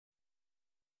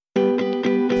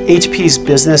HP's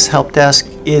Business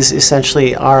HelpDesk is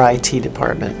essentially our IT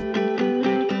department.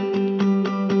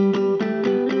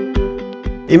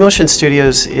 Emotion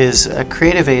Studios is a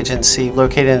creative agency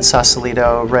located in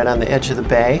Sausalito, right on the edge of the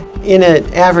bay. In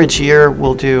an average year,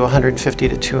 we'll do 150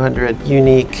 to 200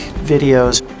 unique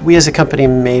videos. We as a company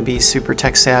may be super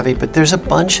tech savvy, but there's a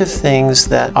bunch of things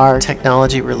that are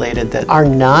technology related that are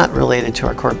not related to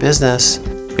our core business.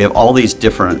 We have all these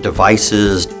different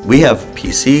devices. We have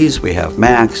PCs, we have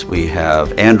Macs, we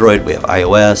have Android, we have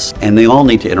iOS, and they all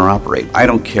need to interoperate. I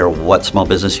don't care what small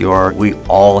business you are, we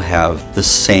all have the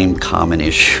same common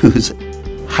issues.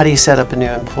 How do you set up a new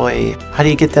employee? How do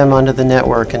you get them onto the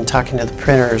network and talking to the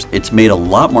printers? It's made a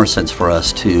lot more sense for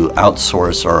us to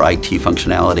outsource our IT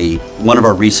functionality. One of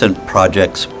our recent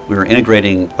projects, we were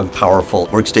integrating a powerful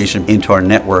workstation into our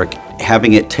network,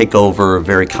 having it take over a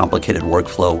very complicated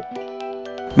workflow.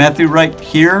 Matthew, right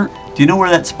here, do you know where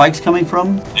that spike's coming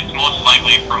from? It's most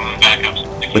likely from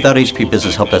backups. Without HP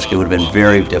Business HelpDesk, it would have been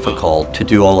very difficult to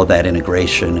do all of that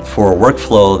integration for a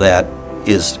workflow that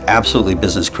is absolutely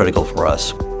business critical for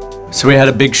us. So we had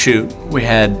a big shoot. We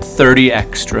had 30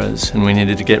 extras and we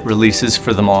needed to get releases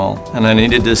for them all. And I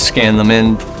needed to scan them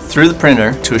in through the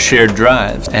printer to a shared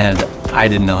drive, and I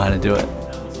didn't know how to do it.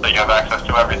 So you have access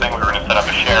to everything. We were going to set up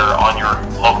a share on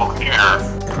your local computer.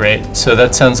 Great, so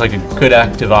that sounds like a good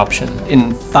active option.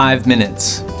 In 5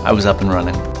 minutes, I was up and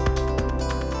running.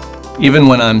 Even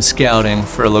when I'm scouting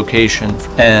for a location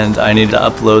and I need to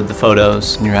upload the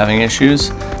photos and you're having issues,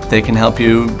 they can help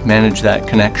you manage that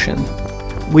connection.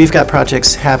 We've got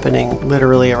projects happening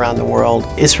literally around the world.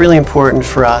 It's really important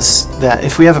for us that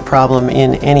if we have a problem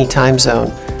in any time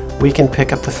zone, we can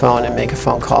pick up the phone and make a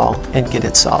phone call and get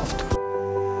it solved.